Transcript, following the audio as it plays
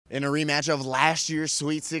In a rematch of last year's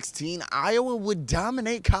Sweet 16, Iowa would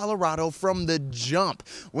dominate Colorado from the jump,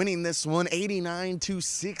 winning this one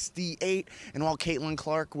 89-68. And while Caitlin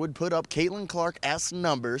Clark would put up Caitlin Clark-esque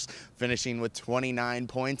numbers, finishing with 29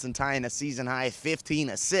 points and tying a season-high 15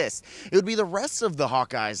 assists, it would be the rest of the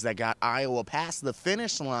Hawkeyes that got Iowa past the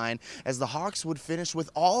finish line, as the Hawks would finish with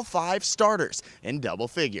all 5 starters in double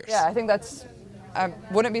figures. Yeah, I think I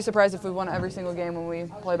wouldn't be surprised if we won every single game when we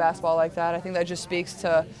play basketball like that. I think that just speaks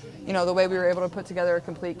to, the way we were able to put together a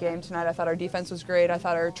complete game tonight. I thought our defense was great. I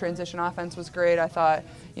thought our transition offense was great. I thought,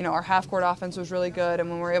 our half-court offense was really good. And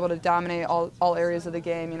when we're able to dominate all areas of the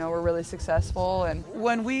game, we're really successful. And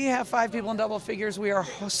when we have 5 people in double figures, we are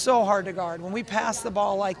so hard to guard. When we pass the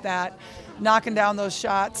ball like that, knocking down those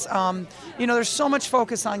shots, there's so much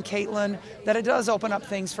focus on Caitlin that it does open up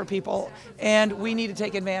things for people, and we need to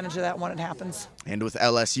take advantage of that when it happens. And with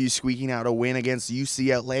LSU squeaking out a win against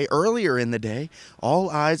UCLA earlier in the day, all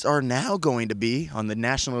eyes are now going to be on the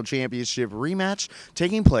national championship rematch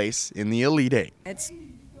taking place in the Elite Eight. It's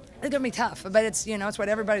going to be tough, but it's what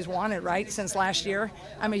everybody's wanted, right, since last year.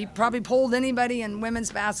 I mean, you probably polled anybody in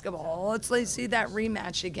women's basketball. Let's see that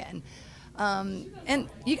rematch again. And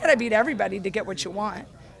you got to beat everybody to get what you want.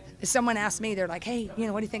 If someone asked me, they're like, hey,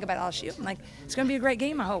 what do you think about LSU? I'm like, it's going to be a great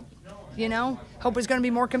game, I hope. Hope it's going to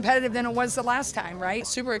be more competitive than it was the last time, right?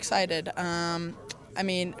 Super excited. I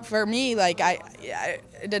mean, for me,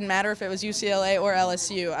 it didn't matter if it was UCLA or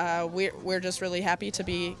LSU. We're just really happy to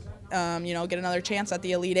be, get another chance at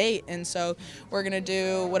the Elite Eight, and so we're going to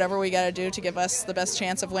do whatever we got to do to give us the best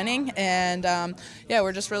chance of winning, and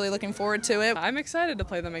we're just really looking forward to it. I'm excited to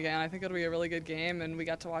play them again. I think it'll be a really good game, and we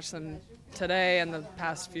got to watch them today and the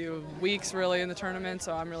past few weeks really in the tournament,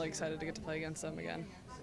 so I'm really excited to get to play against them again.